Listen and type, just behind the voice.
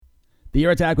The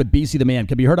Air Attack with BC the Man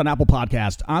can be heard on Apple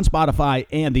Podcast, on Spotify,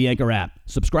 and the Anchor app.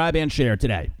 Subscribe and share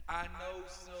today. I know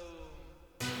so.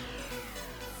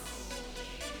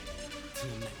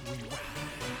 Tonight we ride,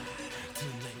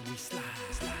 tonight we slide,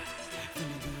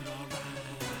 feeling good alright.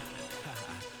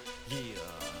 Yeah,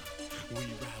 we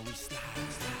ride, we slide,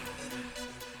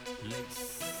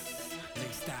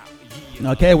 laced out,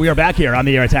 yeah. Okay, we are back here on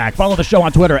the Air Attack. Follow the show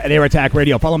on Twitter at Air Attack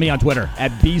Radio. Follow me on Twitter at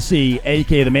BC,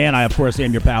 a.k.a. The Man. I, of course,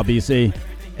 am your pal, BC.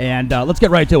 And let's get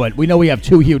right to it. We know we have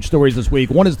two huge stories this week.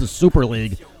 One is the Super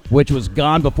League, which was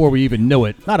gone before we even knew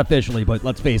it. Not officially, but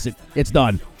let's face it, it's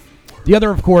done. The other,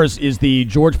 of course, is the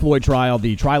George Floyd trial,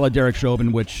 the trial of Derek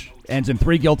Chauvin, which ends in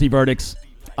 3 guilty verdicts.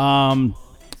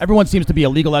 Everyone seems to be a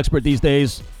legal expert these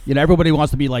days. You know, everybody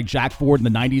wants to be like Jack Ford in the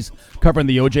 90s, covering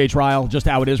the OJ trial, just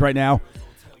how it is right now.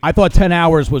 I thought 10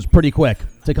 hours was pretty quick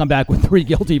to come back with 3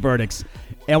 guilty verdicts.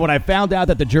 And when I found out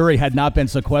that the jury had not been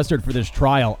sequestered for this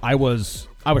trial, I was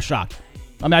shocked.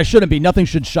 I mean, I shouldn't be. Nothing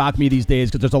should shock me these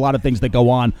days because there's a lot of things that go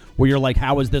on where you're like,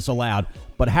 how is this allowed?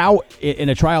 But how, in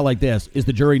a trial like this, is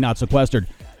the jury not sequestered?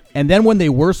 And then when they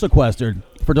were sequestered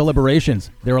for deliberations,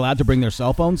 they're allowed to bring their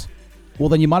cell phones? Well,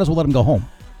 then you might as well let them go home.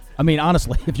 I mean,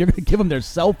 honestly, if you're going to give them their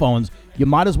cell phones, you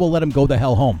might as well let them go the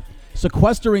hell home.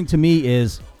 Sequestering to me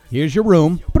is, here's your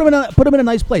room. Put them in a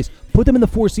nice place. Put them in the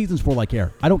Four Seasons for all I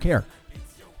care. I don't care.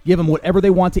 Give them whatever they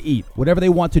want to eat, whatever they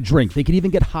want to drink. They can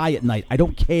even get high at night. I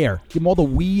don't care. Give them all the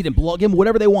weed and give them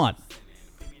whatever they want.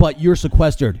 But you're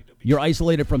sequestered. You're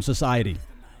isolated from society.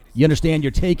 You understand?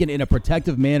 You're taken in a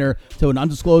protective manner to an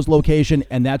undisclosed location,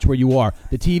 and that's where you are.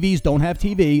 The TVs don't have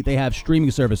TV. They have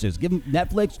streaming services. Give them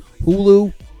Netflix,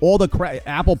 Hulu, all the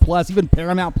Apple Plus, even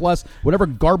Paramount Plus, whatever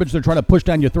garbage they're trying to push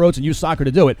down your throats and use soccer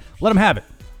to do it. Let them have it.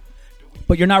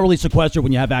 But you're not really sequestered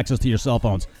when you have access to your cell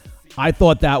phones. I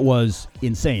thought that was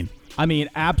insane. I mean,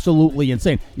 absolutely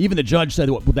insane. Even the judge said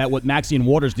that what Maxine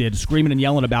Waters did, screaming and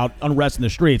yelling about unrest in the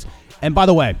streets. And by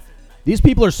the way, these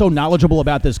people are so knowledgeable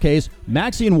about this case.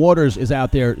 Maxine Waters is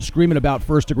out there screaming about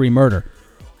first-degree murder.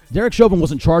 Derek Chauvin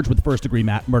wasn't charged with first-degree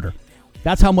murder.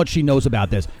 That's how much she knows about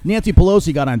this. Nancy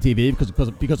Pelosi got on TV,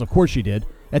 because of course she did,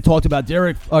 and talked about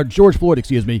George Floyd,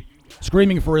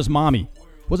 screaming for his mommy.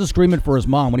 Wasn't screaming for his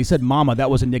mom. When he said mama, that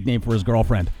was a nickname for his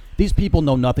girlfriend. These people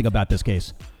know nothing about this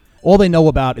case. All they know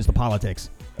about is the politics,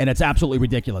 and it's absolutely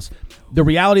ridiculous. The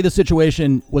reality of the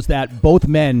situation was that both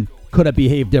men could have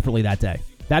behaved differently that day.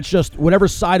 That's just whatever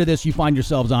side of this you find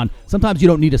yourselves on. Sometimes you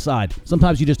don't need a side.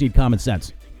 Sometimes you just need common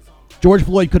sense. George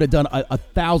Floyd could have done a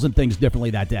 1,000 things differently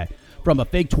that day. From a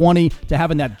fake 20 to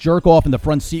having that jerk off in the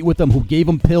front seat with them who gave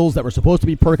him pills that were supposed to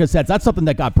be Percocets. That's something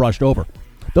that got brushed over.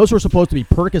 Those were supposed to be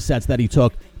Percocets that he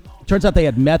took. Turns out they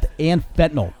had meth and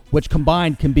fentanyl, which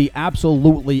combined can be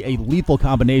absolutely a lethal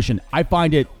combination. I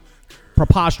find it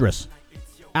preposterous,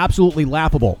 absolutely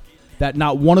laughable that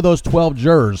not one of those 12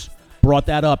 jurors brought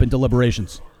that up in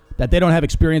deliberations, that they don't have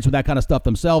experience with that kind of stuff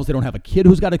themselves. They don't have a kid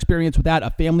who's got experience with that, a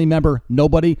family member,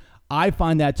 nobody. I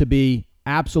find that to be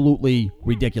absolutely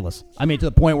ridiculous. I mean, to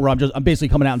the point where I'm basically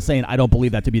coming out and saying I don't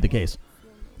believe that to be the case.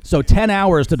 So 10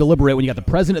 hours to deliberate when you got the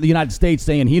president of the United States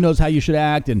saying he knows how you should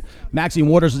act, and Maxine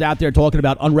Waters is out there talking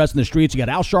about unrest in the streets. You got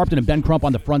Al Sharpton and Ben Crump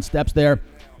on the front steps there.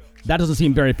 That doesn't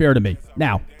seem very fair to me.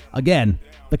 Now, again,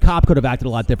 the cop could have acted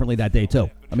a lot differently that day too.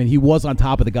 I mean, he was on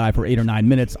top of the guy for 8 or 9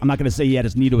 minutes. I'm not going to say he had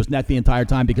his knee to his neck the entire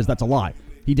time because that's a lie.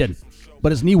 He didn't.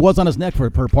 But his knee was on his neck for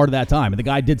part of that time, and the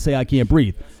guy did say, I can't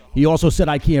breathe. He also said,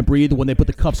 I can't breathe when they put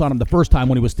the cuffs on him the first time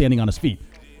when he was standing on his feet.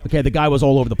 Okay, the guy was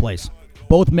all over the place.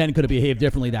 Both men could have behaved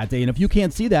differently that day, and if you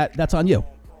can't see that, that's on you.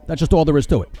 That's just all there is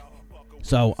to it.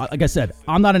 So, like I said,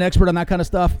 I'm not an expert on that kind of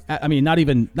stuff. I mean, not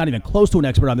even close to an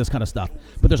expert on this kind of stuff.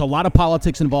 But there's a lot of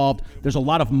politics involved. There's a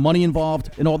lot of money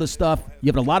involved in all this stuff. You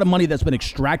have a lot of money that's been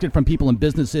extracted from people and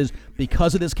businesses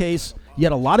because of this case. You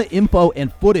had a lot of info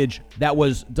and footage that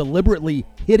was deliberately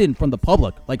hidden from the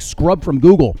public, like scrubbed from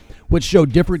Google, which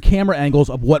showed different camera angles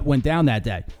of what went down that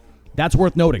day. That's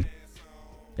worth noting.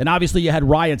 And obviously you had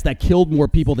riots that killed more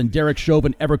people than Derek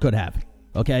Chauvin ever could have.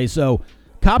 Okay, so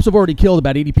cops have already killed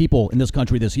about 80 people in this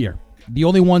country this year. The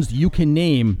only ones you can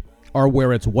name are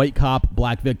where it's white cop,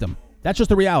 black victim. That's just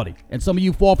the reality. And some of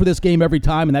you fall for this game every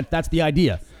time, and that's the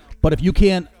idea. But if you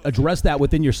can't address that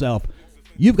within yourself,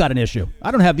 you've got an issue.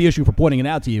 I don't have the issue for pointing it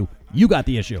out to you. You got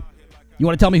the issue. You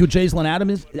want to tell me who Jaislyn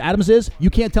Adams is? You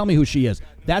can't tell me who she is.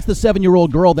 That's the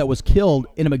 7-year-old girl that was killed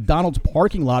in a McDonald's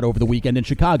parking lot over the weekend in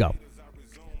Chicago.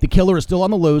 The killer is still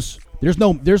on the loose. There's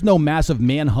no massive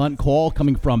manhunt call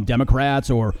coming from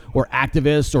Democrats or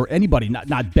activists or anybody,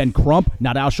 not Ben Crump,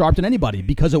 not Al Sharpton, anybody,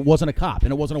 because it wasn't a cop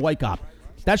and it wasn't a white cop.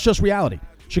 That's just reality.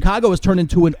 Chicago has turned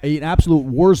into an absolute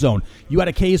war zone. You had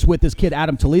a case with this kid,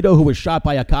 Adam Toledo, who was shot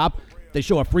by a cop. They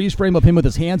show a freeze frame of him with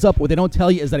his hands up. What they don't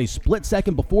tell you is that a split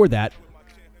second before that,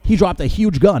 he dropped a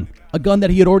huge gun, a gun that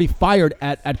he had already fired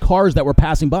at cars that were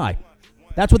passing by.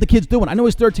 That's what the kid's doing. I know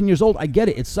he's 13 years old. I get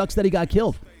it. It sucks that he got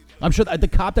killed. I'm sure the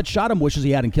cop that shot him wishes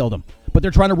he hadn't killed him. But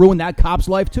they're trying to ruin that cop's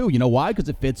life too. You know why? Because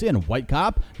it fits in. White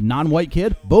cop, non-white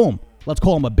kid, boom. Let's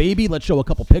call him a baby. Let's show a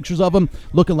couple pictures of him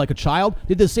looking like a child.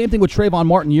 Did the same thing with Trayvon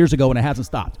Martin years ago and it hasn't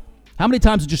stopped. How many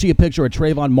times did you see a picture of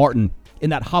Trayvon Martin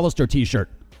in that Hollister t-shirt?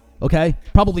 Okay?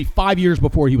 Probably 5 years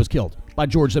before he was killed by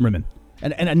George Zimmerman.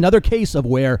 And another case of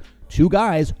where two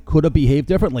guys could have behaved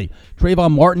differently.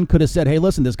 Trayvon Martin could have said, hey,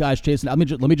 listen, this guy's chasing. Let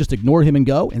me just ignore him and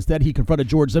go. Instead, he confronted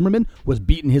George Zimmerman, was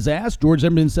beating his ass. George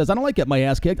Zimmerman says, I don't like getting my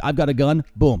ass kicked. I've got a gun.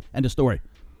 Boom. End of story.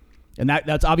 And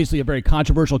that's obviously a very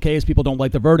controversial case. People don't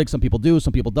like the verdict. Some people do.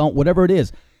 Some people don't. Whatever it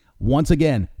is. Once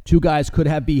again, two guys could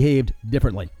have behaved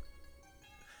differently.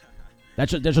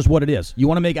 That's just what it is. You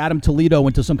want to make Adam Toledo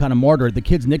into some kind of martyr. The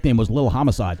kid's nickname was Little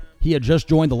Homicide. He had just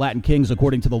joined the Latin Kings,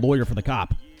 according to the lawyer for the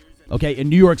cop. Okay, in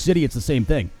New York City, it's the same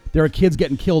thing. There are kids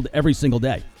getting killed every single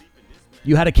day.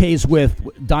 You had a case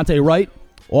with Dante Wright,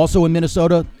 also in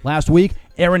Minnesota last week.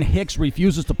 Aaron Hicks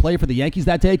refuses to play for the Yankees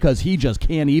that day because he just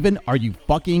can't even. Are you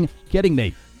fucking kidding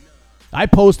me? I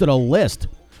posted a list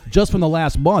just from the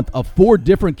last month of 4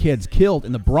 different kids killed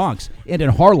in the Bronx and in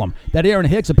Harlem that Aaron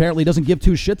Hicks apparently doesn't give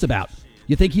two shits about.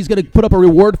 You think he's going to put up a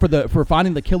reward for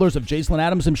finding the killers of Jason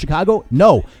Adams in Chicago?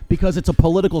 No, because it's a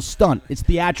political stunt. It's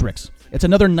theatrics. It's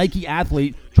another Nike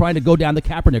athlete trying to go down the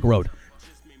Kaepernick road.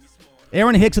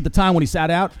 Aaron Hicks, at the time when he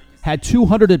sat out, had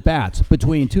 200 at-bats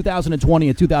between 2020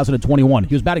 and 2021.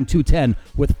 He was batting .210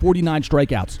 with 49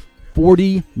 strikeouts.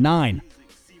 49.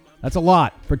 That's a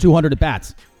lot for 200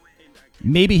 at-bats.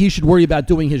 Maybe he should worry about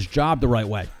doing his job the right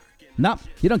way. No,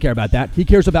 he don't care about that. He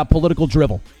cares about political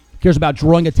drivel. Cares about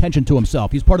drawing attention to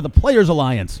himself. He's part of the Players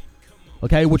Alliance,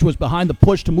 okay, which was behind the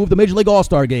push to move the Major League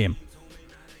All-Star Game,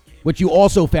 which you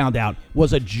also found out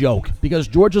was a joke because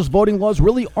Georgia's voting laws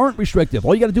really aren't restrictive.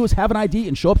 All you got to do is have an ID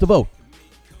and show up to vote.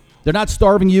 They're not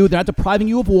starving you. They're not depriving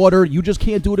you of water. You just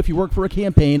can't do it if you work for a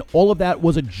campaign. All of that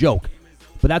was a joke.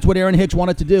 But that's what Aaron Hicks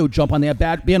wanted to do, jump on that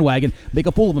bandwagon, make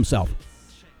a fool of himself.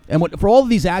 And for all of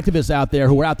these activists out there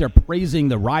who are out there praising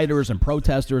the rioters and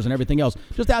protesters and everything else,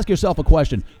 just ask yourself a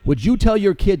question. Would you tell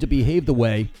your kid to behave the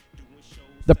way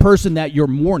the person that you're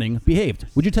mourning behaved?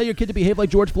 Would you tell your kid to behave like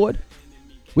George Floyd?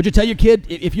 Would you tell your kid,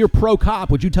 if you're pro-cop,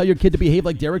 would you tell your kid to behave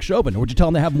like Derek Chauvin? Or would you tell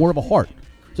him to have more of a heart?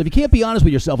 So if you can't be honest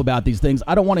with yourself about these things,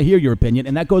 I don't want to hear your opinion,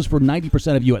 and that goes for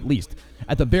 90% of you at least,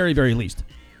 at the very, very least.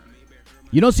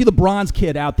 You don't see the bronze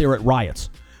kid out there at riots.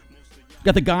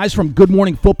 Got the guys from Good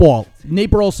Morning Football. Nate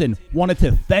Burleson wanted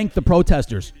to thank the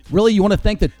protesters. Really? You want to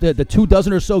thank the 2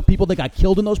 dozen or so people that got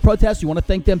killed in those protests? You want to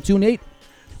thank them too, Nate?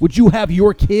 Would you have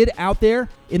your kid out there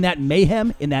in that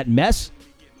mayhem, in that mess?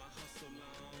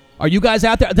 Are you guys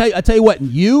out there? I tell you what,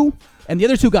 you and the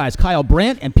other 2 guys, Kyle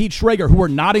Brandt and Pete Schrager, who are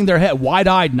nodding their head,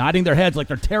 wide-eyed, nodding their heads like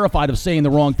they're terrified of saying the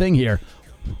wrong thing here.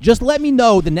 Just let me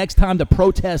know the next time the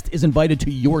protest is invited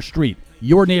to your street,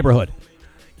 your neighborhood.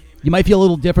 You might feel a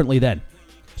little differently then.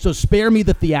 So spare me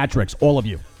the theatrics, all of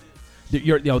you.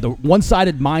 The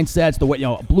one-sided mindsets,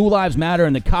 Blue Lives Matter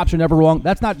and the cops are never wrong.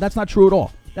 That's not true at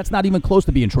all. That's not even close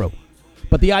to being true.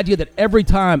 But the idea that every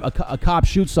time a cop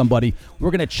shoots somebody,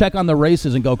 we're going to check on the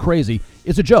races and go crazy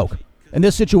is a joke. And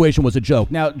this situation was a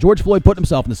joke. Now, George Floyd put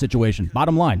himself in the situation.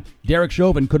 Bottom line, Derek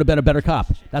Chauvin could have been a better cop.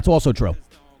 That's also true.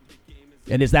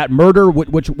 And is that murder?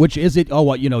 Which is it?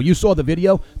 Oh, you saw the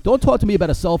video. Don't talk to me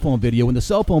about a cell phone video when the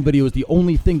cell phone video is the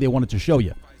only thing they wanted to show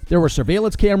you. There were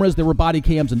surveillance cameras, there were body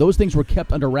cams, and those things were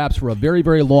kept under wraps for a very,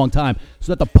 very long time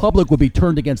so that the public would be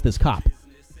turned against this cop.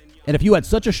 And if you had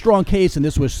such a strong case, and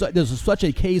this was such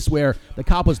a case where the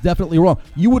cop was definitely wrong,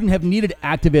 you wouldn't have needed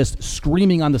activists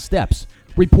screaming on the steps.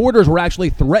 Reporters were actually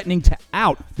threatening to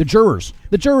out the jurors.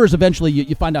 The jurors, eventually,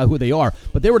 you find out who they are,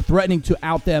 but they were threatening to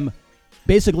out them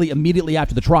basically immediately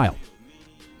after the trial.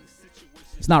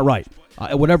 It's not right.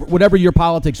 Whatever your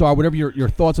politics are, whatever your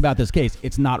thoughts about this case,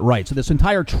 it's not right. So this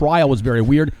entire trial was very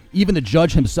weird. Even the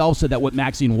judge himself said that what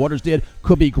Maxine Waters did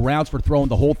could be grounds for throwing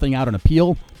the whole thing out on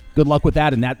appeal. Good luck with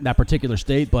that in that particular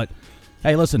state. But,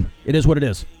 hey, listen, it is what it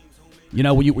is.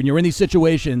 When you're in these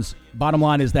situations, bottom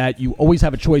line is that you always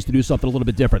have a choice to do something a little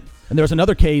bit different. And there's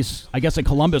another case, I guess in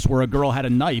Columbus, where a girl had a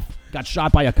knife, got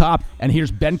shot by a cop, and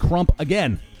here's Ben Crump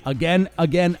again,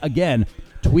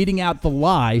 tweeting out the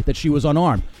lie that she was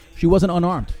unarmed. She wasn't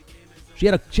unarmed. She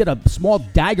had a small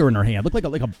dagger in her hand,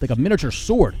 looked like a miniature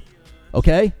sword.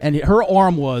 Okay, and her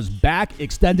arm was back,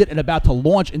 extended, and about to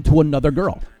launch into another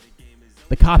girl.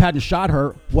 The cop hadn't shot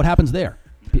her. What happens there?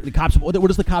 The cops. What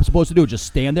is the cop supposed to do? Just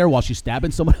stand there while she's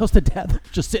stabbing someone else to death?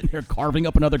 Just sitting there carving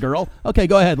up another girl? Okay,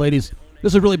 go ahead, ladies.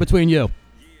 This is really between you.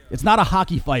 It's not a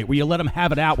hockey fight where you let them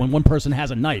have it out when one person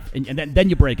has a knife and then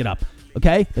you break it up.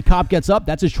 Okay? The cop gets up.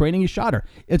 That's his training. He shot her.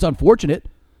 It's unfortunate.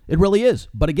 It really is.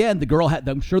 But again,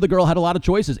 I'm sure the girl had a lot of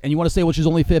choices. And you want to say, well, she's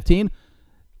only 15?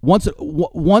 Once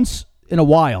in a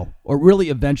while, or really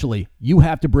eventually, you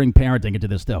have to bring parenting into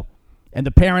this too. And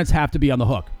the parents have to be on the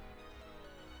hook.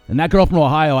 And that girl from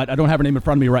Ohio, I don't have her name in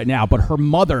front of me right now, but her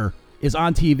mother is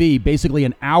on TV basically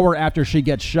an hour after she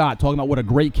gets shot talking about what a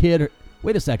great kid.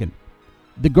 Wait a second.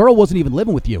 The girl wasn't even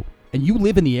living with you, and you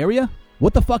live in the area?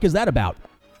 What the fuck is that about?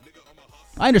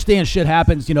 I understand shit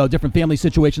happens, different family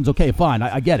situations. Okay, fine,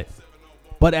 I get it.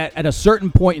 But at a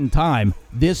certain point in time,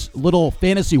 this little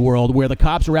fantasy world where the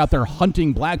cops are out there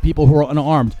hunting black people who are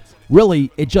unarmed,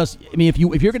 really, if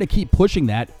you're going to keep pushing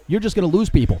that, you're just going to lose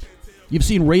people. You've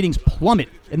seen ratings plummet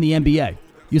in the NBA.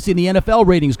 You've seen the NFL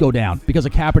ratings go down because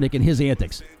of Kaepernick and his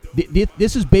antics.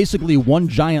 This is basically one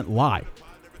giant lie.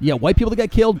 Yeah, white people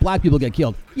get killed, black people get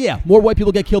killed. Yeah, more white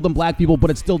people get killed than black people, but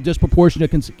it's still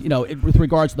disproportionate, with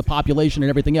regards to the population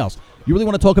and everything else. You really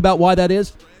want to talk about why that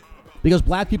is? Because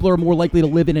black people are more likely to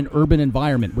live in an urban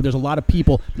environment where there's a lot of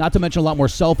people, not to mention a lot more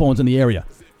cell phones in the area.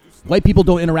 White people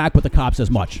don't interact with the cops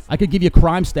as much. I could give you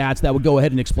crime stats that would go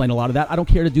ahead and explain a lot of that. I don't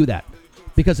care to do that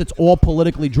because it's all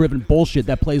politically driven bullshit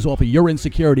that plays off of your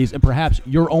insecurities and perhaps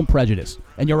your own prejudice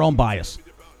and your own bias.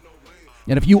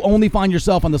 And if you only find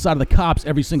yourself on the side of the cops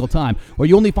every single time, or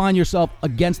you only find yourself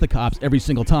against the cops every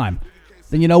single time,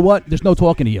 then you know what? There's no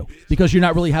talking to you because you're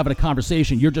not really having a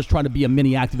conversation. You're just trying to be a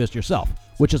mini activist yourself,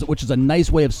 which is a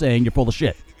nice way of saying you're full of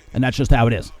shit. And that's just how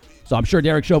it is. So I'm sure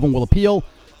Derek Chauvin will appeal.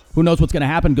 Who knows what's going to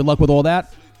happen? Good luck with all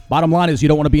that. Bottom line is you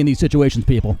don't want to be in these situations,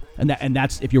 people. And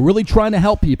that's if you're really trying to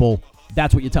help people,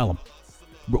 that's what you tell them.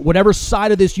 Whatever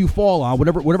side of this you fall on,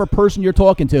 whatever person you're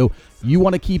talking to, you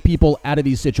want to keep people out of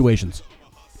these situations.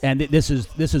 And this is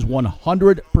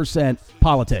 100%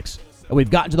 politics. And we've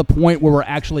gotten to the point where we're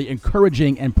actually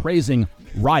encouraging and praising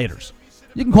rioters.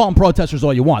 You can call them protesters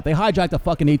all you want. They hijacked a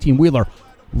fucking 18-wheeler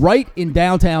right in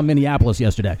downtown Minneapolis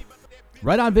yesterday.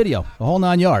 Right on video, the whole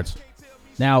 9 yards.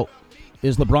 Now,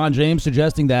 is LeBron James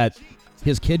suggesting that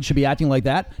his kid should be acting like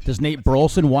that? Does Nate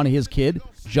Burleson want his kid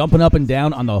jumping up and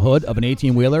down on the hood of an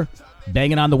 18-wheeler,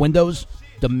 banging on the windows,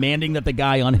 demanding that the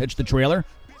guy unhitch the trailer?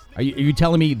 Are you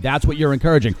telling me that's what you're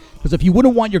encouraging? Because if you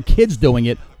wouldn't want your kids doing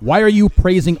it, why are you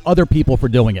praising other people for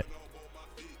doing it?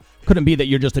 Couldn't be that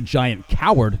you're just a giant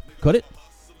coward, could it?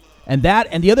 And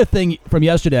the other thing from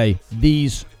yesterday,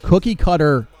 these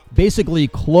cookie-cutter, basically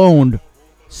cloned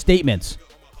statements.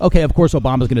 Okay, of course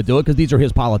Obama's going to do it because these are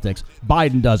his politics.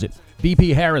 Biden does it.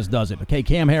 VP Harris does it. Okay,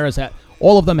 Cam Harris,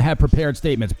 all of them have prepared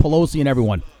statements. Pelosi and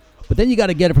everyone. But then you got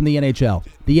to get it from the NHL,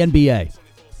 the NBA,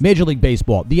 Major League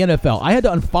Baseball, the NFL. I had to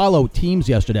unfollow teams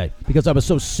yesterday because I was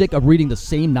so sick of reading the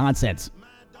same nonsense.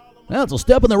 Well, it's a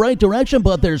step in the right direction,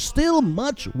 but there's still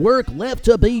much work left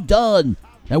to be done.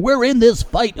 And we're in this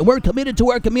fight, and we're committed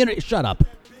to our community. Shut up.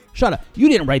 Shut up. You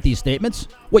didn't write these statements.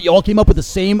 What, you all came up with the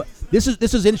same? This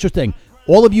is interesting.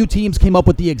 All of you teams came up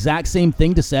with the exact same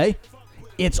thing to say.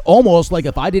 It's almost like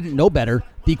if I didn't know better,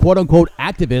 the quote-unquote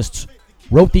activists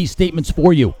wrote these statements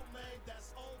for you.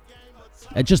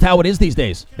 That's just how it is these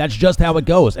days. That's just how it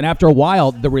goes. And after a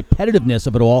while, the repetitiveness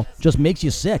of it all just makes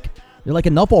you sick. You're like,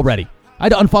 enough already. I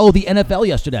had to unfollow the NFL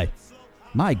yesterday.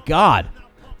 My God.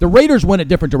 The Raiders went a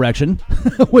different direction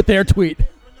with their tweet.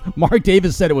 Mark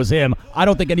Davis said it was him. I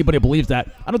don't think anybody believes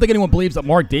that. I don't think anyone believes that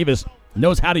Mark Davis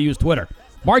knows how to use Twitter.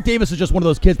 Mark Davis is just one of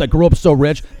those kids that grew up so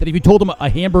rich that if you told him a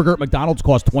hamburger at McDonald's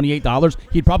cost $28,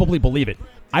 he'd probably believe it.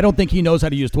 I don't think he knows how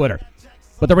to use Twitter.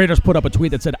 But the Raiders put up a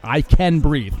tweet that said, I can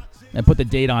breathe, and put the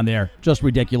date on there. Just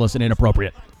ridiculous and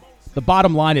inappropriate. The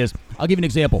bottom line is, I'll give you an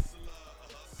example.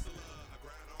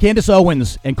 Candace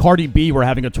Owens and Cardi B were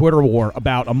having a Twitter war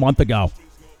about a month ago.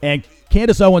 And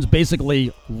Candace Owens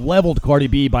basically leveled Cardi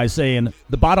B by saying,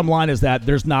 the bottom line is that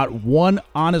there's not one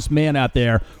honest man out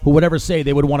there who would ever say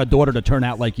they would want a daughter to turn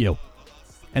out like you.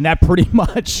 And that pretty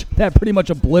much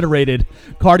obliterated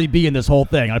Cardi B in this whole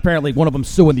thing. And apparently one of them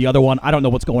suing the other one. I don't know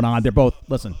what's going on. They both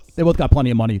got plenty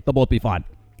of money. They'll both be fine.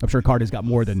 I'm sure Cardi's got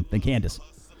more than Candace.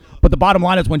 But the bottom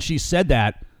line is when she said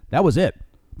that was it.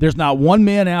 There's not one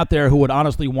man out there who would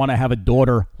honestly want to have a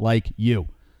daughter like you.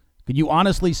 Could you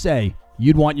honestly say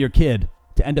you'd want your kid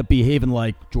to end up behaving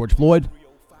like George Floyd,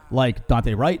 like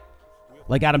Dante Wright,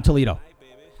 like Adam Toledo?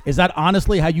 Is that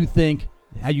honestly how you think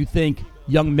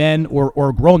young men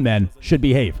or grown men should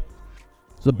behave?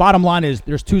 So the bottom line is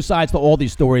there's two sides to all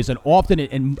these stories, and often,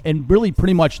 and really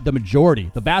pretty much the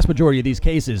vast majority of these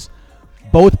cases,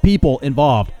 both people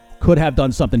involved could have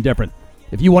done something different.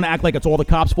 If you want to act like it's all the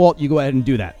cops' fault, you go ahead and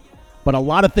do that. But a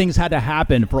lot of things had to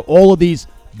happen for all of these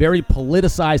very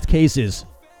politicized cases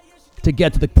to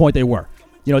get to the point they were.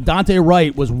 You know, Dante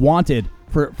Wright was wanted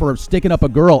for sticking up a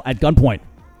girl at gunpoint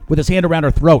with his hand around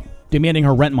her throat, demanding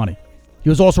her rent money. He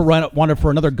was also wanted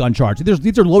for another gun charge.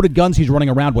 These are loaded guns he's running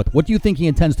around with. What do you think he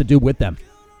intends to do with them?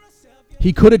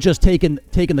 He could have just taken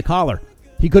the collar.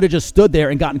 He could have just stood there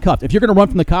and gotten cuffed. If you're going to run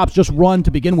from the cops, just run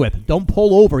to begin with. Don't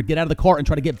pull over, get out of the car, and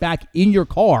try to get back in your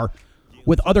car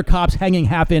with other cops hanging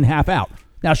half in, half out.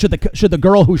 Now, should the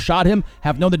girl who shot him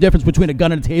have known the difference between a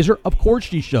gun and a taser? Of course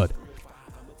she should.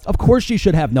 Of course she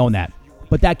should have known that.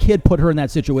 But that kid put her in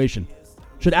that situation.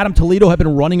 Should Adam Toledo have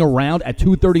been running around at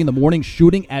 2:30 in the morning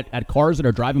shooting at cars that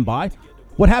are driving by?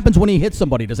 What happens when he hits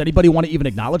somebody? Does anybody want to even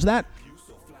acknowledge that?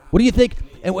 What do you think?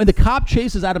 And when the cop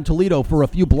chases Adam Toledo for a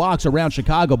few blocks around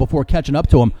Chicago before catching up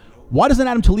to him, why doesn't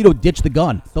Adam Toledo ditch the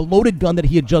gun, the loaded gun that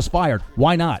he had just fired?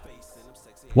 Why not?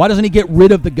 Why doesn't he get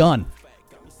rid of the gun?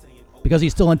 Because he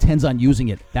still intends on using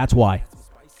it. That's why.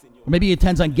 Or maybe he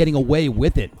intends on getting away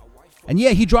with it. And yeah,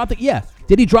 he dropped it. Yeah.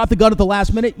 Did he drop the gun at the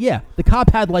last minute? Yeah. The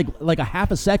cop had like a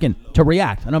half a second to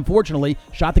react, and unfortunately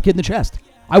shot the kid in the chest.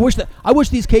 I wish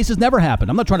these cases never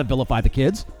happened. I'm not trying to vilify the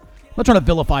kids. I'm not trying to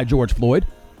vilify George Floyd.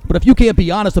 But if you can't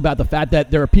be honest about the fact that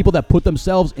there are people that put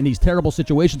themselves in these terrible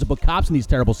situations and put cops in these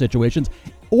terrible situations,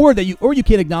 or you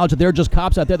can't acknowledge that there are just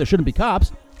cops out there that shouldn't be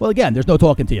cops, well, again, there's no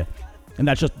talking to you. And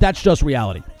that's just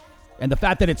reality. And the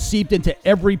fact that it's seeped into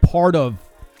every part of,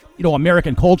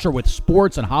 American culture with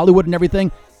sports and Hollywood and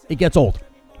everything, it gets old.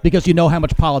 Because you know how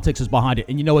much politics is behind it,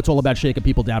 and you know it's all about shaking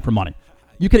people down for money.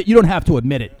 You don't have to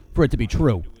admit it for it to be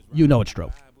true. You know it's true.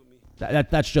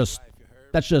 That's just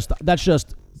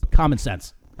common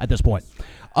sense at this point.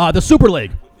 The Super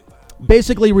League,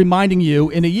 basically reminding you,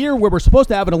 in a year where we're supposed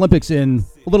to have an Olympics in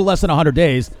a little less than 100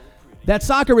 days, that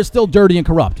soccer is still dirty and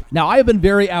corrupt. Now, I have been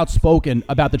very outspoken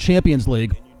about the Champions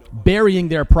League burying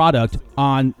their product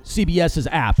on CBS's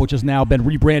app, which has now been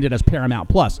rebranded as Paramount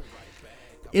Plus.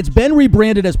 It's been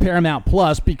rebranded as Paramount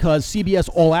Plus because CBS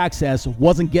All Access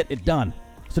wasn't getting it done.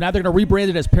 So now they're going to rebrand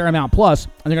it as Paramount Plus,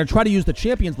 and they're going to try to use the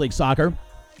Champions League soccer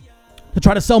to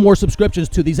try to sell more subscriptions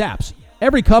to these apps.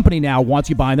 Every company now wants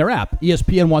you buying their app.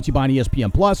 ESPN wants you buying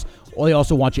ESPN Plus, or they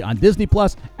also want you on Disney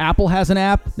Plus. Apple has an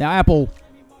app. Now, Apple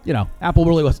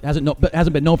really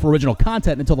hasn't been known for original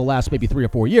content until the last maybe 3 or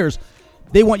 4 years.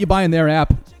 They want you buying their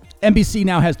app. NBC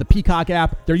now has the Peacock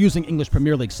app. They're using English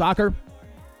Premier League Soccer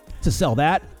to sell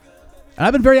that. And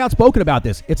I've been very outspoken about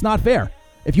this. It's not fair.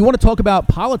 If you want to talk about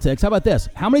politics, how about this?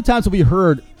 How many times have we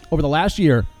heard over the last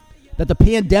year that the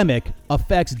pandemic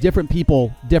affects different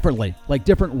people differently, like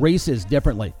different races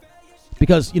differently?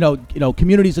 Because,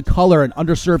 communities of color and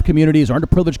underserved communities or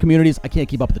underprivileged communities, I can't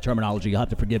keep up with the terminology. You'll have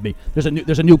to forgive me. There's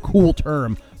a new cool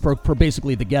term for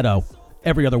basically the ghetto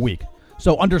every other week.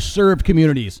 So underserved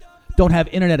communities don't have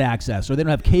internet access, or they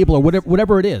don't have cable, or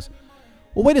whatever it is.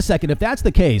 Well, wait a second. If that's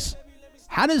the case,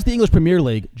 how does the English Premier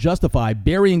League justify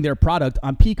burying their product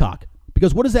on Peacock?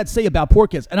 Because what does that say about poor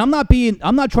kids? And I'm not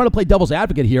trying to play devil's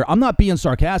advocate here. I'm not being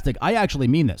sarcastic. I actually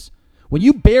mean this. When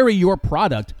you bury your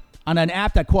product on an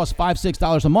app that costs $5,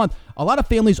 $6 a month, a lot of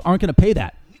families aren't going to pay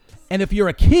that. And if you're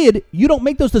a kid, you don't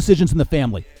make those decisions in the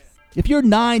family. If you're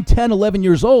 9, 10, 11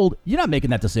 years old, you're not making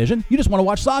that decision. You just want to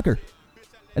watch soccer.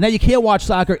 And now you can't watch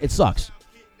soccer. It sucks.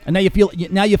 And now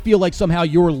you feel like somehow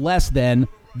you're less than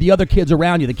the other kids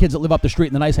around you, the kids that live up the street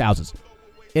in the nice houses.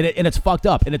 And it's fucked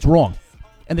up, and it's wrong.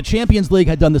 And the Champions League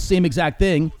had done the same exact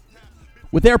thing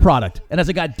with their product. And as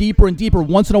it got deeper and deeper,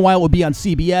 once in a while it would be on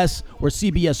CBS or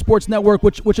CBS Sports Network,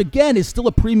 which again is still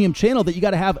a premium channel that you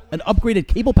got to have an upgraded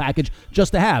cable package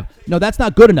just to have. No, that's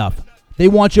not good enough. They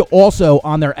want you also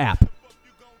on their app.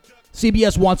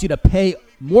 CBS wants you to pay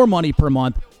more money per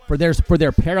month for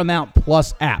their Paramount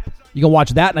Plus app. You can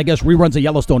watch that, and I guess reruns of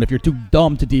Yellowstone if you're too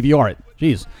dumb to DVR it.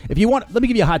 Jeez. If you want, let me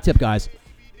give you a hot tip, guys.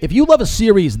 If you love a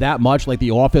series that much, like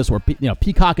The Office, or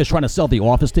Peacock is trying to sell The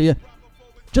Office to you,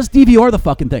 just DVR the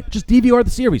fucking thing. Just DVR the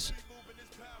series.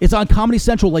 It's on Comedy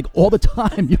Central like all the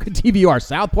time. You can DVR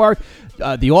South Park,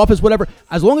 The Office, whatever.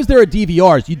 As long as there are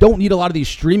DVRs, you don't need a lot of these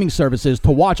streaming services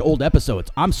to watch old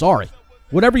episodes. I'm sorry.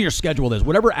 Whatever your schedule is,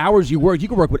 whatever hours you work, you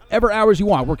can work whatever hours you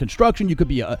want. Work construction, you could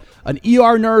be an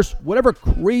ER nurse, whatever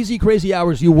crazy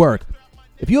hours you work.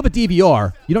 If you have a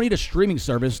DVR, you don't need a streaming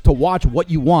service to watch what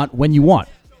you want when you want.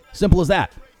 Simple as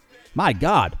that. My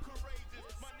God.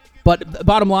 But the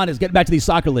bottom line is, getting back to these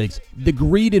soccer leagues, the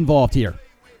greed involved here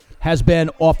has been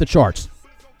off the charts.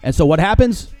 And so what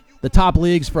happens? The top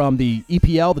leagues from the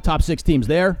EPL, the top 6 teams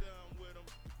there,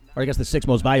 or I guess the 6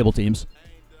 most valuable teams,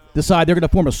 decide they're going to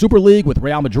form a super league with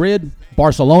Real Madrid,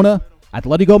 Barcelona,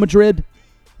 Atletico Madrid,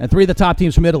 and 3 of the top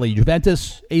teams from Italy,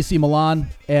 Juventus, AC Milan,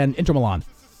 and Inter Milan.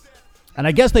 And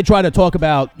I guess they try to talk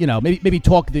about, maybe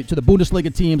talk to the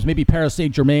Bundesliga teams, maybe Paris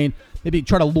Saint-Germain, maybe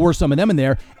try to lure some of them in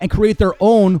there and create their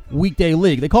own weekday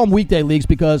league. They call them weekday leagues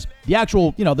because the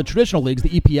actual, the traditional leagues, the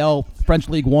EPL, French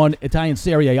League One, Italian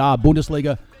Serie A,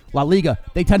 Bundesliga, La Liga,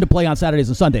 they tend to play on Saturdays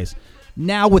and Sundays.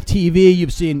 Now with TV,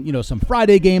 you've seen, some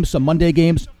Friday games, some Monday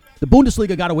games. The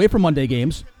Bundesliga got away from Monday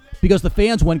games because the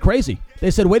fans went crazy.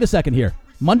 They said, wait a second here.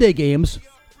 Monday games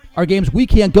are games we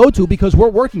can't go to because we're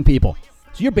working people.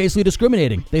 So you're basically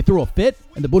discriminating. They threw a fit,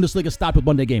 and the Bundesliga stopped with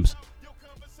Monday games.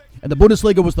 And the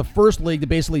Bundesliga was the first league to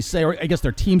basically say, or I guess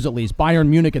their teams at least, Bayern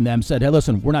Munich and them said, hey,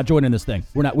 listen, we're not joining this thing.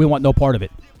 We want no part of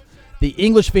it. The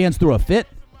English fans threw a fit.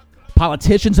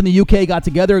 Politicians in the UK got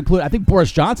together, including, I think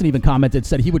Boris Johnson even commented,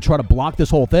 said he would try to block this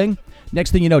whole thing.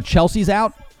 Next thing you know, Chelsea's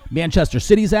out, Manchester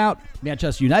City's out,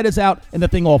 Manchester United's out, and the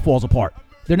thing all falls apart.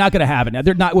 They're not going to have it. Now,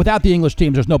 they're not without the English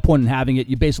teams. There's no point in having it.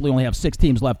 You basically only have 6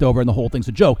 teams left over, and the whole thing's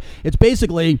a joke. It's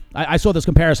basically, I saw this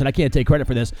comparison. I can't take credit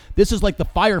for this. This is like the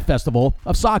Fire Festival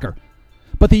of soccer.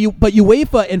 But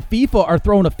UEFA and FIFA are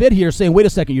throwing a fit here, saying, wait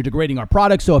a second, you're degrading our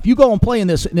product. So if you go and play in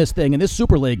this thing, in this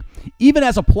Super League, even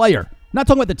as a player, I'm not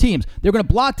talking about the teams, they're going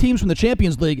to block teams from the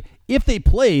Champions League if they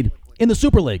played in the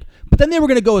Super League. But then they were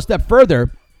going to go a step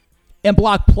further and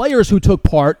block players who took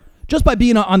part just by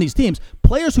being on these teams.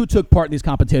 Players who took part in these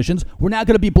competitions were now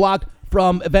going to be blocked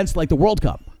from events like the World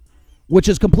Cup, which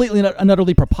is completely and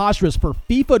utterly preposterous for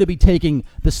FIFA to be taking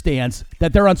the stance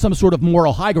that they're on some sort of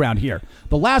moral high ground here.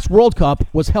 The last World Cup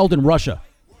was held in Russia.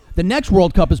 The next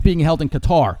World Cup is being held in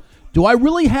Qatar. Do I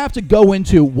really have to go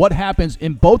into what happens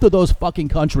in both of those fucking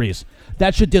countries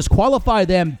that should disqualify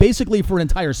them basically for an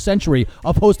entire century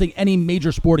of hosting any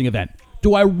major sporting event?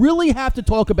 Do I really have to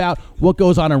talk about what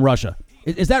goes on in Russia?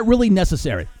 Is that really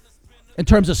necessary in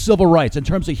terms of civil rights, in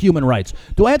terms of human rights?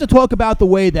 Do I have to talk about the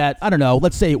way that, I don't know,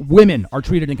 let's say women are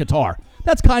treated in Qatar?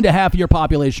 That's kind of half of your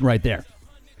population right there.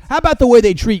 How about the way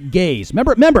they treat gays?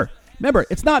 Remember,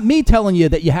 it's not me telling you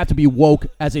that you have to be woke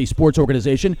as a sports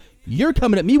organization. You're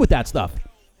coming at me with that stuff.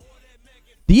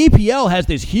 The EPL has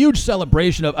this huge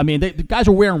celebration of, the guys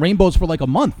were wearing rainbows for like a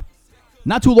month.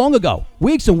 Not too long ago.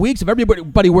 Weeks and weeks of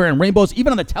everybody wearing rainbows,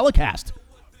 even on the telecast.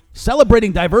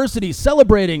 Celebrating diversity,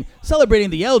 celebrating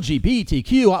the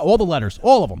LGBTQ, all the letters,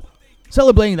 all of them.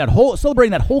 Celebrating that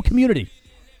whole community.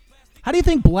 How do you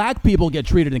think black people get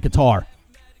treated in Qatar?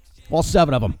 All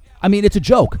 7 of them. It's a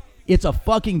joke. It's a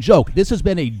fucking joke. This has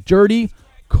been a dirty,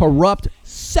 corrupt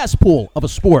cesspool of a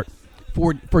sport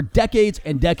for decades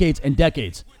and decades and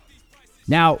decades.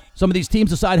 Now, some of these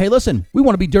teams decide, hey, listen, we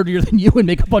want to be dirtier than you and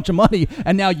make a bunch of money,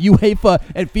 and now UEFA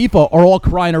and FIFA are all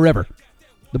crying a river.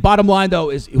 The bottom line, though,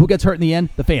 is who gets hurt in the end?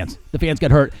 The fans. The fans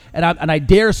get hurt. And I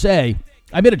dare say,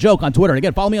 I made a joke on Twitter. And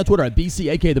again, follow me on Twitter at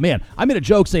BCAK the man. I made a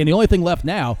joke saying the only thing left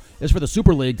now is for the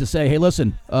Super League to say, hey,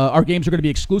 listen, our games are going to be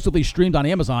exclusively streamed on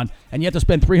Amazon, and you have to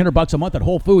spend $300 a month at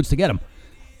Whole Foods to get them.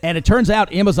 And it turns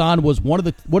out Amazon was one of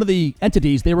the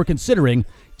entities they were considering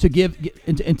to give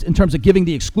in terms of giving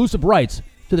the exclusive rights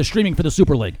to the streaming for the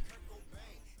Super League.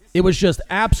 It was just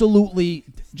absolutely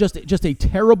just a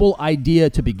terrible idea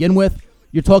to begin with.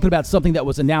 You're talking about something that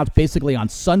was announced basically on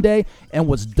Sunday and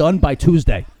was done by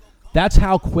Tuesday. That's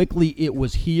how quickly it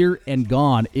was here and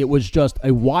gone. It was just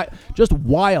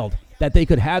wild that they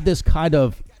could have this kind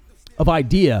of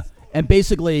idea and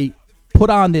basically put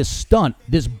on this stunt,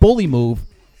 this bully move,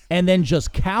 and then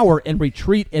just cower and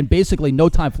retreat in basically no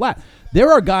time flat.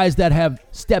 There are guys that have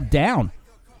stepped down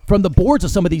from the boards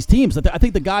of some of these teams. I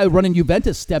think the guy running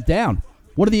Juventus stepped down.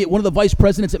 One of the vice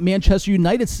presidents at Manchester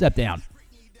United stepped down.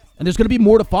 And there's going to be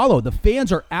more to follow. The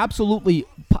fans are absolutely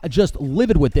just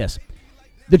livid with this.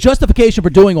 The justification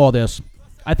for doing all this,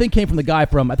 I think, came from the guy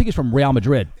he's from Real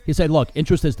Madrid. He said, look,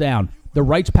 interest is down. The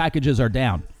rights packages are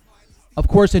down. Of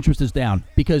course interest is down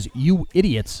because you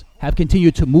idiots have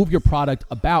continued to move your product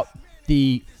about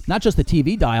not just the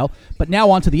TV dial, but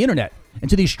now onto the internet and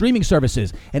to these streaming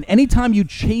services. And anytime you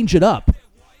change it up,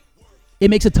 it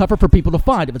makes it tougher for people to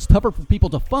find. If it's tougher for people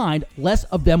to find, less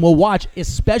of them will watch,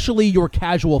 especially your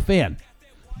casual fan.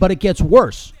 But it gets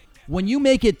worse. When you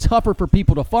make it tougher for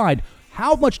people to find,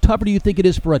 how much tougher do you think it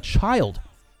is for a child?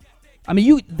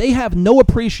 They have no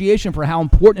appreciation for how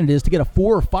important it is to get a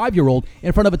 4 or 5-year-old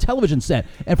in front of a television set.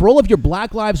 And for all of your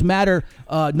Black Lives Matter,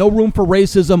 no room for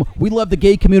racism, we love the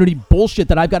gay community bullshit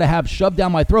that I've got to have shoved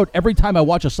down my throat every time I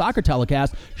watch a soccer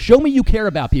telecast, show me you care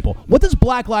about people. What does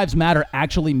Black Lives Matter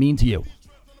actually mean to you?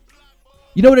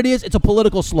 You know what it is? It's a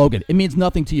political slogan. It means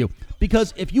nothing to you.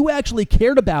 Because if you actually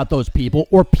cared about those people,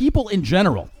 or people in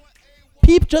general,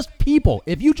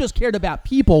 if you just cared about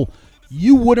people,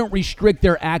 you wouldn't restrict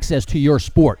their access to your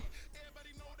sport,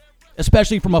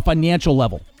 especially from a financial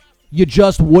level. You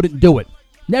just wouldn't do it.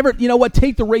 Never, you know what,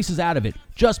 take the races out of it.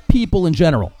 Just people in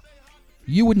general.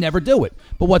 You would never do it.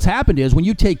 But what's happened is when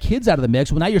you take kids out of the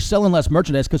mix, well, now you're selling less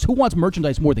merchandise because who wants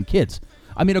merchandise more than kids?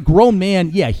 I mean, a grown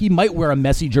man, yeah, he might wear a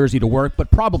Messi jersey to work, but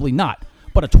probably not.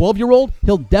 But a 12-year-old,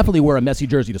 he'll definitely wear a Messi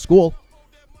jersey to school.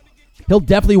 He'll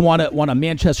definitely want a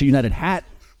Manchester United hat.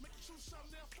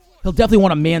 He'll definitely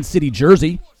want a Man City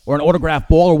jersey or an autographed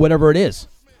ball or whatever it is.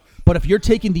 But if you're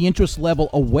taking the interest level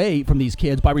away from these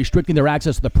kids by restricting their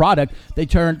access to the product, they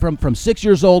turn from 6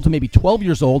 years old to maybe 12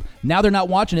 years old. Now they're not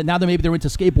watching it. Now maybe they're into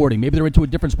skateboarding. Maybe they're into a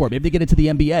different sport. Maybe they get into the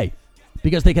NBA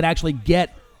because they can actually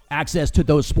get access to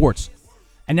those sports.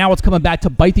 And now it's coming back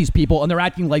to bite these people, and they're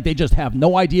acting like they just have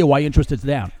no idea why interest is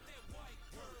down.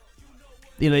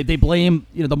 They blame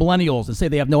the millennials and say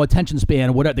they have no attention span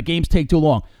or whatever. The games take too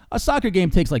long. A soccer game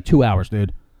takes like 2 hours,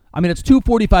 dude. I mean, it's 2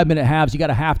 45-minute halves. You got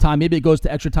a halftime. Maybe it goes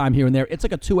to extra time here and there. It's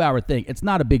like a 2-hour thing. It's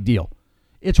not a big deal.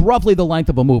 It's roughly the length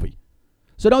of a movie.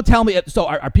 So don't tell me. So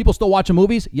are people still watching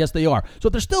movies? Yes, they are. So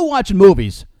if they're still watching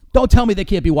movies, don't tell me they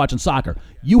can't be watching soccer.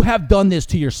 You have done this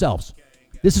to yourselves.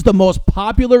 This is the most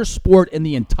popular sport in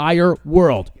the entire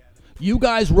world. You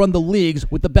guys run the leagues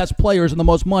with the best players and the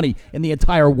most money in the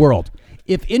entire world.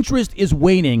 If interest is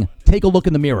waning, take a look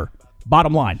in the mirror.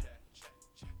 Bottom line.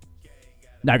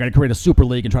 Now you're going to create a super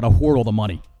league and try to hoard all the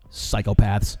money.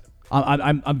 Psychopaths.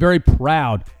 I'm very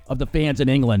proud of the fans in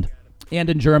England and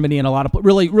in Germany and a lot of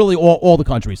really all the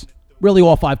countries. Really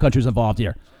all 5 countries involved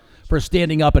here for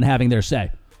standing up and having their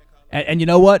say. And you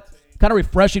know what? Kind of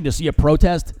refreshing to see a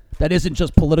protest that isn't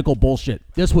just political bullshit.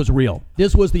 This was real.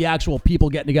 This was the actual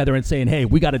people getting together and saying, hey,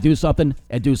 we got to do something,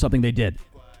 and do something they did.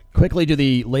 Quickly to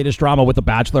the latest drama with The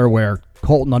Bachelor where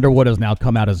Colton Underwood has now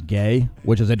come out as gay,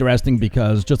 which is interesting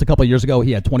because just a couple of years ago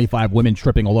he had 25 women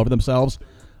tripping all over themselves,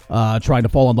 trying to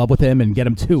fall in love with him and get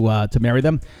him to marry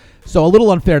them. So a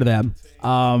little unfair to them.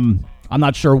 I'm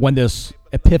not sure when this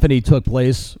epiphany took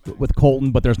place with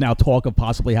Colton, but there's now talk of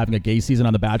possibly having a gay season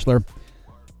on The Bachelor.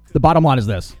 The bottom line is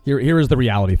this. Here is the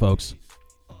reality, folks.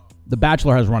 The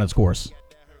Bachelor has run its course.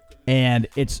 And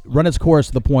it's run its course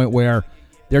to the point where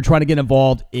they're trying to get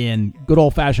involved in good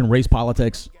old-fashioned race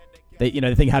politics. They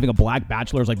think having a black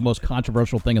bachelor is like the most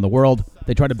controversial thing in the world.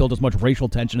 They try to build as much racial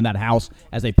tension in that house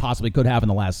as they possibly could have in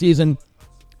the last season.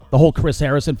 The whole Chris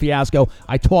Harrison fiasco.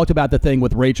 I talked about the thing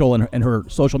with Rachel and her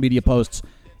social media posts.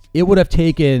 It would have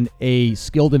taken a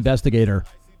skilled investigator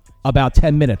about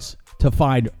 10 minutes to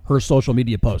find her social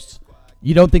media posts.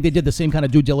 You don't think they did the same kind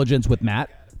of due diligence with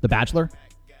Matt, the Bachelor?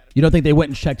 You don't think they went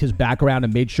and checked his background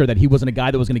and made sure that he wasn't a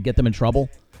guy that was going to get them in trouble?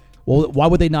 Well, why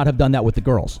would they not have done that with the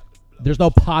girls? There's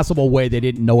no possible way they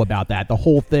didn't know about that. The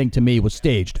whole thing, to me, was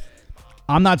staged.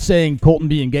 I'm not saying Colton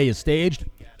being gay is staged,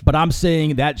 but I'm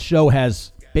saying that show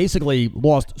has basically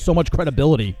lost so much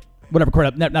credibility. Not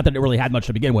that it really had much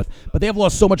to begin with, but they have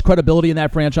lost so much credibility in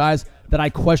that franchise that I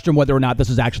question whether or not this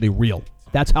is actually real.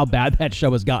 That's how bad that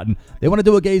show has gotten. They want to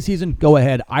do a gay season? Go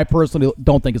ahead. I personally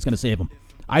don't think it's going to save them.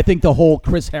 I think the whole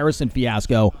Chris Harrison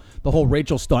fiasco, the whole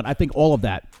Rachel stunt, I think all of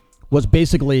that was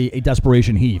basically a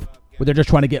desperation heave where they're just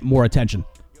trying to get more attention.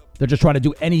 They're just trying to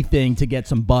do anything to get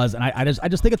some buzz. And I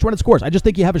just think it's run its course. I just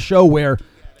think you have a show where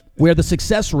the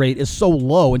success rate is so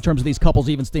low in terms of these couples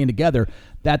even staying together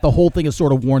that the whole thing is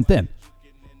sort of worn thin.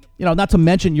 Not to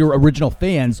mention your original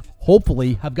fans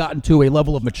hopefully have gotten to a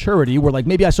level of maturity where like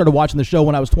maybe I started watching the show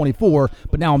when I was 24,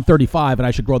 but now I'm 35 and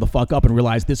I should grow the fuck up and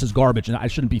realize this is garbage and I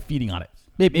shouldn't be feeding on it.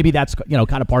 Maybe that's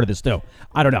kind of part of this too.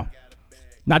 I don't know.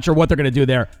 Not sure what they're going to do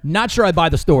there. Not sure I buy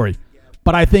the story,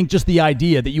 but I think just the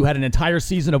idea that you had an entire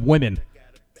season of women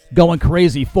going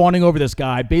crazy, fawning over this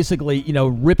guy, basically,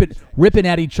 ripping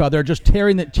at each other, just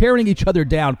tearing each other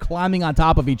down, climbing on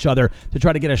top of each other to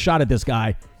try to get a shot at this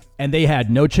guy, and they had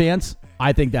no chance.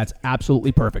 I think that's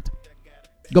absolutely perfect.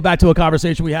 Go back to a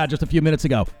conversation we had just a few minutes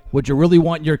ago. Would you really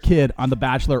want your kid on The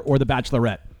Bachelor or The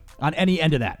Bachelorette? On any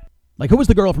end of that. Like, who was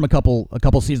the girl from a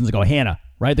couple seasons ago? Hannah,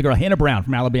 right? The girl, Hannah Brown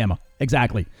from Alabama.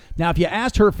 Exactly. Now, if you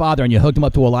asked her father and you hooked him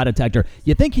up to a lie detector,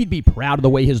 you think he'd be proud of the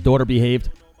way his daughter behaved?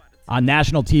 On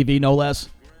national TV, no less.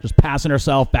 Just passing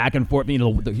herself back and forth,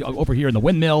 over here in the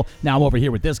windmill. Now I'm over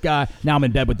here with this guy. Now I'm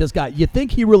in bed with this guy. You think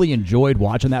he really enjoyed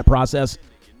watching that process?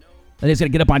 And he's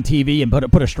going to get up on TV and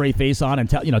put a straight face on and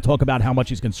talk about how much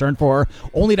he's concerned for her,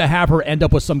 only to have her end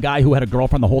up with some guy who had a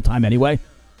girlfriend the whole time anyway.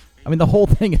 I mean, the whole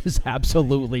thing is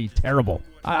absolutely terrible.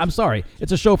 I'm sorry.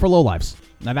 It's a show for lowlifes.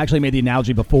 And I've actually made the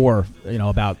analogy before,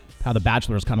 about how The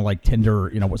Bachelor is kind of like Tinder,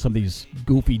 with some of these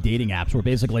goofy dating apps where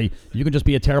basically you can just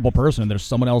be a terrible person and there's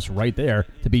someone else right there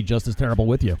to be just as terrible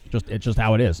with you. It's just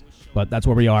how it is. But that's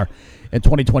where we are in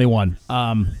 2021.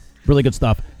 Really good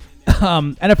stuff.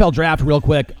 NFL draft real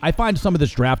quick. I find some of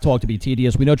this draft talk to be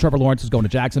tedious. We know Trevor Lawrence is going to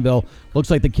Jacksonville. Looks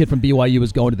like the kid from BYU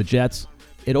is going to the Jets.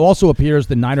 It also appears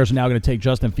the Niners are now going to take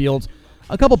Justin Fields.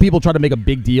 A couple people try to make a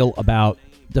big deal about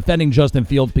defending Justin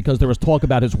Fields because there was talk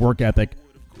about his work ethic.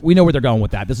 We know where they're going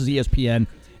with that. This is ESPN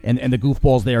and the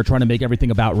goofballs there trying to make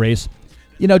everything about race.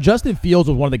 Justin Fields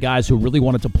was one of the guys who really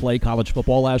wanted to play college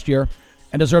football last year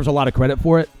and deserves a lot of credit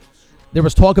for it. There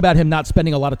was talk about him not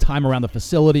spending a lot of time around the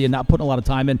facility and not putting a lot of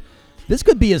time in. This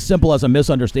could be as simple as a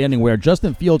misunderstanding where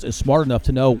Justin Fields is smart enough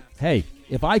to know, hey,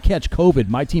 if I catch COVID,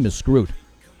 my team is screwed.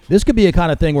 This could be a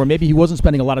kind of thing where maybe he wasn't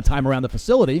spending a lot of time around the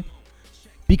facility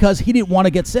because he didn't want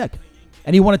to get sick.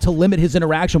 And he wanted to limit his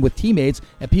interaction with teammates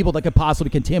and people that could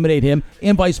possibly contaminate him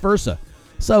and vice versa.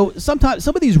 So sometimes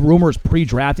some of these rumors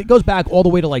pre-draft, it goes back all the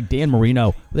way to like Dan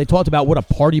Marino. They talked about what a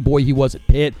party boy he was at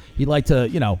Pitt. He liked to,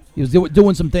 he was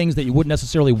doing some things that you wouldn't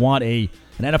necessarily want an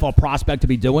NFL prospect to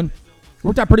be doing. It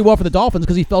worked out pretty well for the Dolphins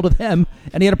because he fell to them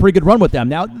and he had a pretty good run with them.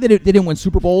 Now, they didn't win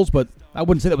Super Bowls, but I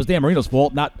wouldn't say that was Dan Marino's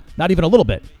fault. Not even a little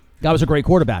bit. Guy was a great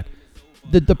quarterback.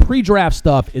 The pre-draft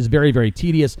stuff is very, very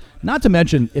tedious. Not to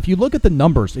mention, if you look at the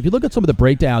numbers, if you look at some of the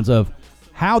breakdowns of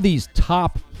how these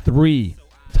top 3,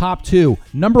 top 2,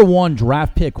 number 1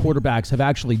 draft pick quarterbacks have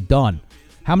actually done,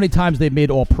 how many times they've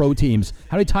made all-pro teams,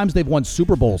 how many times they've won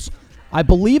Super Bowls. I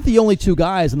believe the only 2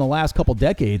 guys in the last couple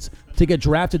decades to get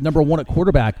drafted number 1 at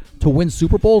quarterback to win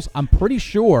Super Bowls, I'm pretty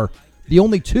sure the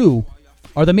only 2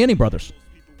 are the Manning brothers.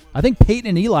 I think Peyton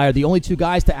and Eli are the only 2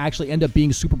 guys to actually end up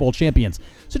being Super Bowl champions.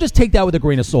 So just take that with a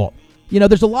grain of salt.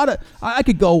 There's a lot of, I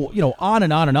could go, on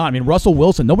and on and on. I mean, Russell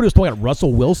Wilson, nobody was talking about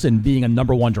Russell Wilson being a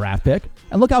number 1 draft pick.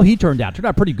 And look how he turned out. Turned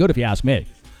out pretty good if you ask me.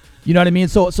 You know what I mean?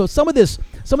 So some of this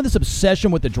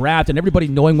obsession with the draft and everybody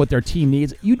knowing what their team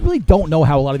needs, you really don't know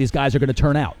how a lot of these guys are going to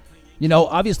turn out.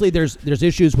 Obviously there's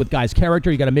issues with guys'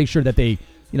 character. You got to make sure that they,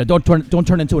 don't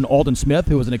turn into an Aldon Smith,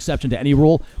 who was an exception to any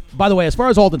rule. By the way, as far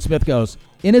as Aldon Smith goes,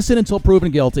 innocent until proven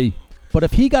guilty. But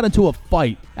if he got into a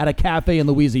fight at a cafe in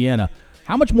Louisiana,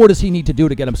 how much more does he need to do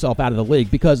to get himself out of the league?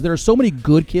 Because there are so many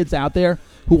good kids out there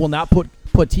who will not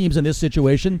put teams in this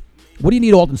situation. What do you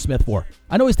need Aldon Smith for?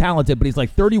 I know he's talented, but he's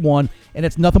like 31, and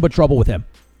it's nothing but trouble with him.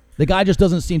 The guy just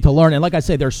doesn't seem to learn. And like I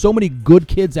say, there's so many good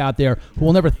kids out there who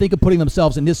will never think of putting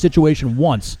themselves in this situation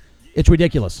once. It's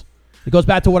ridiculous. It goes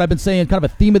back to what I've been saying, kind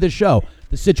of a theme of this show.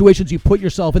 The situations you put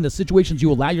yourself in, the situations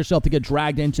you allow yourself to get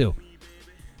dragged into.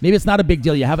 Maybe it's not a big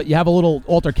deal. You have a little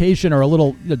altercation or a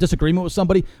little disagreement with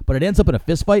somebody, but it ends up in a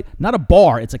fist fight. Not a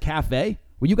bar. It's a cafe.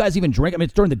 Will you guys even drink? I mean,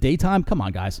 it's during the daytime. Come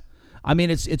on, guys. I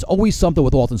mean, it's always something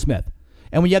with Aldon Smith.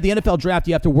 And when you have the NFL draft,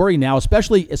 you have to worry now,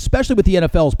 especially with the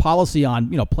NFL's policy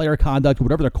on player conduct,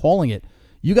 whatever they're calling it.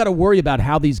 You got to worry about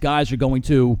how these guys are going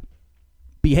to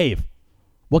behave.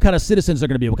 What kind of citizens they're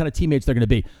going to be, what kind of teammates they're going to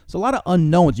be. So a lot of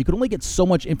unknowns. You can only get so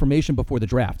much information before the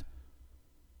draft.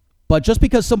 But just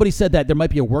because somebody said that there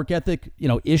might be a work ethic,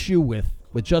 issue with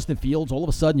Justin Fields, all of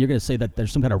a sudden you're going to say that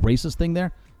there's some kind of racist thing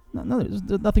there? No,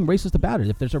 there's nothing racist about it.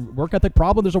 If there's a work ethic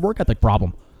problem, there's a work ethic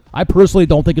problem. I personally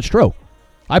don't think it's true.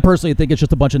 I personally think it's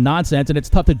just a bunch of nonsense, and it's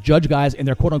tough to judge guys in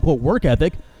their quote-unquote work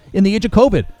ethic in the age of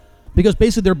COVID. Because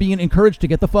basically they're being encouraged to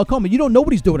get the fuck home. And you don't know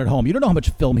what he's doing at home. You don't know how much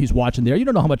film he's watching there. You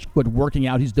don't know how much good working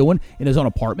out he's doing in his own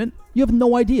apartment. You have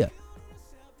no idea.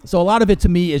 So a lot of it to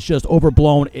me is just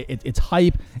overblown. It's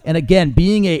hype. And again,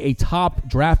 being a top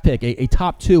draft pick, a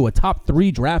top 2, a top 3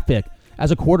 draft pick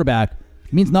as a quarterback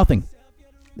means nothing.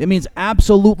 It means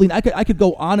absolutely. I could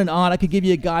go on and on. I could give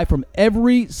you a guy from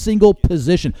every single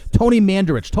position. Tony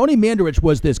Mandarich. Tony Mandarich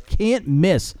was this can't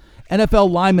miss NFL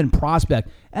lineman prospect.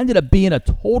 Ended up being a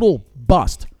total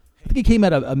bust. I think he came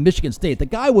out of Michigan State. The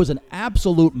guy was an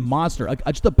absolute monster,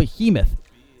 just a behemoth.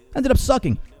 Ended up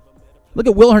sucking. Look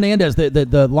at Will Hernandez,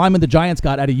 the lineman the Giants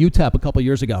got out of UTEP a couple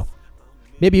years ago.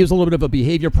 Maybe he was a little bit of a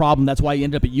behavior problem. That's why he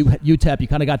ended up at UTEP. You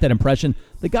kind of got that impression.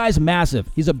 The guy's massive.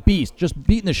 He's a beast, just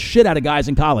beating the shit out of guys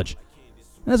in college.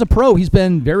 And as a pro, he's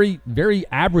been very, very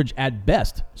average at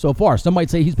best so far. Some might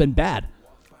say he's been bad.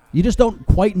 You just don't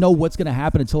quite know what's going to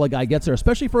happen until a guy gets there,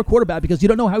 especially for a quarterback, because you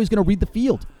don't know how he's going to read the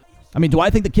field. I mean, do I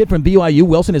think the kid from BYU,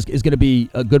 Wilson, is going to be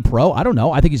a good pro? I don't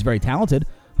know. I think he's very talented,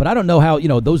 but I don't know how,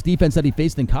 those defense that he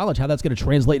faced in college, how that's going to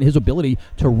translate in his ability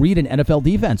to read an NFL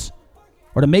defense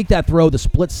or to make that throw the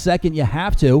split second you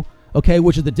have to, okay,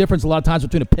 which is the difference a lot of times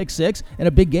between a pick six and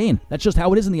a big gain. That's just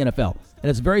how it is in the NFL. And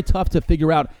it's very tough to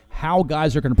figure out how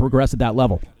guys are going to progress at that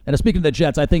level. And speaking of the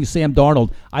Jets, I think Sam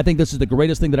Darnold, I think this is the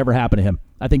greatest thing that ever happened to him.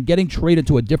 I think getting traded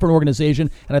to a different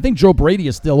organization, and I think Joe Brady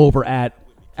is still over at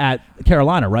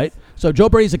Carolina, right? So Joe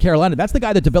Brady's at Carolina. That's the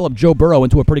guy that developed Joe Burrow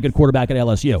into a pretty good quarterback at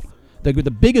LSU. The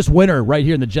biggest winner right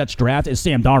here in the Jets draft is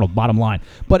Sam Darnold, bottom line.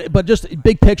 But just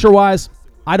big picture-wise,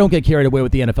 I don't get carried away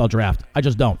with the NFL draft. I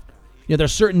just don't.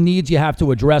 There's certain needs you have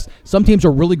to address. Some teams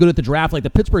are really good at the draft. Like the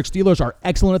Pittsburgh Steelers are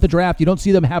excellent at the draft. You don't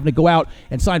see them having to go out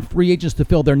and sign free agents to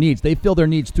fill their needs. They fill their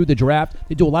needs through the draft.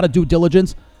 They do a lot of due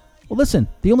diligence. Well, listen,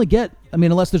 they only get,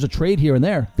 unless there's a trade here and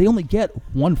there, they only get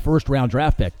one first-round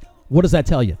draft pick. What does that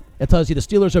tell you? It tells you the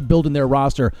Steelers are building their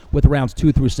roster with rounds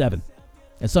 2 through 7.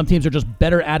 And some teams are just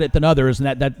better at it than others.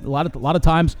 And that a lot of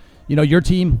times, your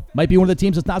team might be one of the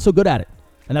teams that's not so good at it.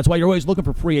 And that's why you're always looking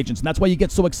for free agents. And that's why you get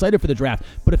so excited for the draft.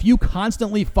 But if you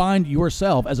constantly find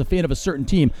yourself as a fan of a certain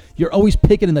team, you're always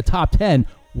picking in the top 10,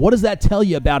 what does that tell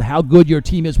you about how good your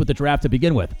team is with the draft to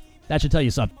begin with? That should tell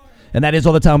you something. And that is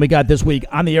all the time we got this week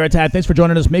on The Air Attack. Thanks for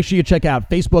joining us. Make sure you check out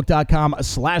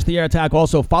Facebook.com/The Air Attack.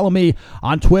 Also, follow me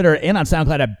on Twitter and on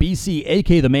SoundCloud at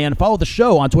BC, The Man. Follow the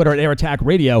show on Twitter at Air Attack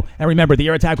Radio. And remember, The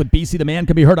Air Attack with BC, The Man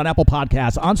can be heard on Apple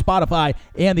Podcasts, on Spotify,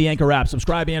 and the Anchor app.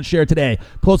 Subscribe and share today.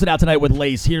 Close it out tonight with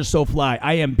Lace. Here's So Fly.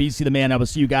 I am BC, The Man. I will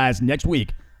see you guys next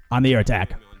week on The Air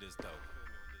Attack.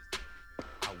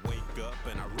 I wake up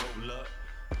and I roll up.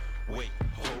 Wait,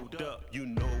 hold up. You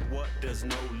know what? There's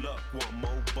no luck. Want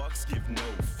more bucks? Give no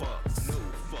fucks. No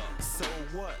fucks. So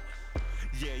what?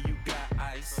 Yeah, you got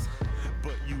ice,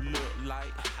 but you look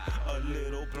like a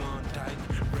little blonde dyke.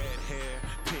 Red hair,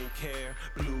 pink hair,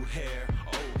 blue hair.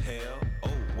 Oh hell,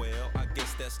 oh well. I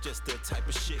guess that's just the type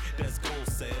of shit that's gon'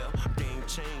 sell. Game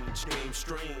change, game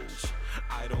strange.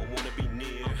 I don't wanna be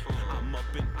near. I'm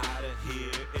up and out of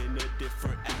here in a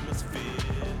different atmosphere.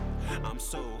 I'm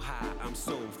so high, I'm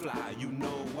so fly. You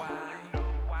know why?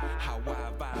 How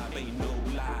I vibe, ain't no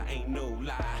lie, ain't no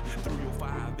lie.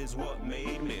 305 is what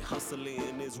made me.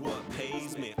 Hustling is what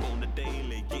pays me. On the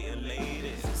daily, getting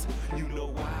ladies. You know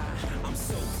why? I'm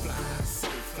so fly, so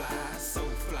fly, so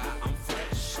fly. I'm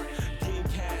fresh. Getting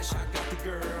cash, I got the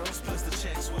girls, plus the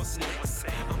checks, what's next?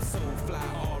 I'm so fly,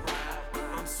 alright.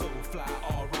 I'm so fly,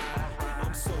 alright.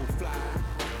 I'm so fly.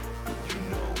 You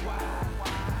know why?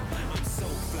 I'm so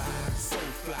fly, so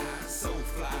fly, so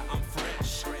fly. I'm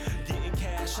fresh. Getting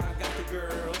cash, I got the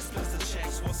girls, plus the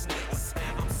checks, what's next?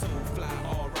 I'm so fly,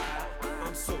 alright.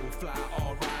 I'm so fly,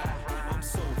 alright. I'm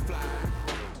so fly.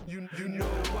 You know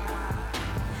why?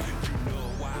 You know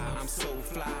why I'm so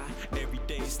fly. Every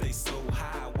day stay so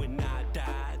high. When I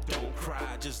die, don't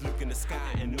cry. Just look in the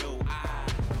sky and know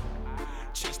I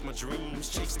chase my dreams,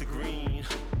 chase the green.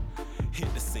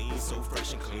 Hit the scene, so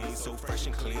fresh and clean, so fresh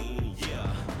and clean,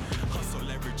 yeah. Hustle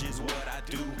leverage is what I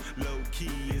do. Low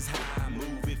key is how I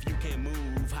move. If you can't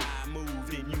move how I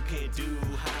move, then you can't do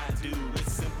how I do.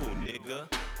 It's simple, nigga.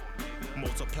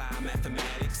 Multiply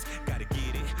mathematics, gotta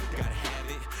get it, gotta have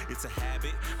it. It's a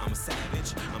habit. I'm a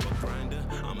savage, I'm a grinder,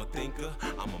 I'm a thinker,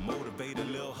 I'm a motivator,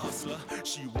 little hustler.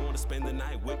 She wanna spend the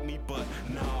night with me, but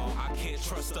no, I can't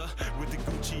trust her. With the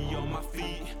Gucci on my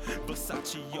feet,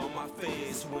 Versace on my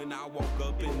face. When I walk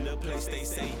up in the place, they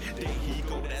say, there he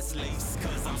go, that's lace.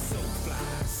 Cause I'm so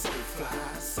fly, so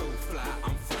fly, so fly.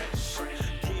 I'm fresh,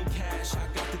 getting cash, I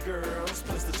got the girls,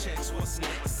 plus the checks, what's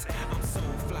next? I'm so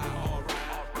fly, alright.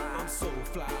 I'm so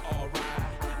fly, alright.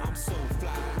 I'm so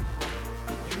fly.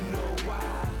 You know why?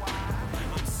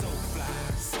 I'm so fly,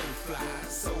 so fly,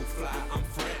 so fly. I'm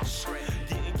fresh.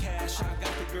 Getting cash, I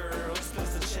got the girls,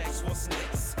 plus the checks, what's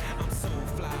next? I'm so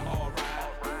fly, alright.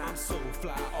 I'm so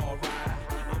fly, alright.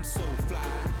 I'm so fly.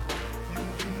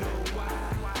 You know why?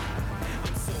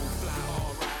 I'm so fly,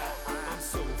 alright. I'm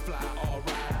so fly,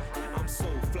 alright. I'm so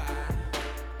fly.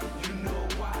 You know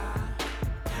why?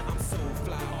 I'm so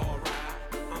fly, alright.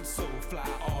 I'm so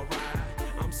fly.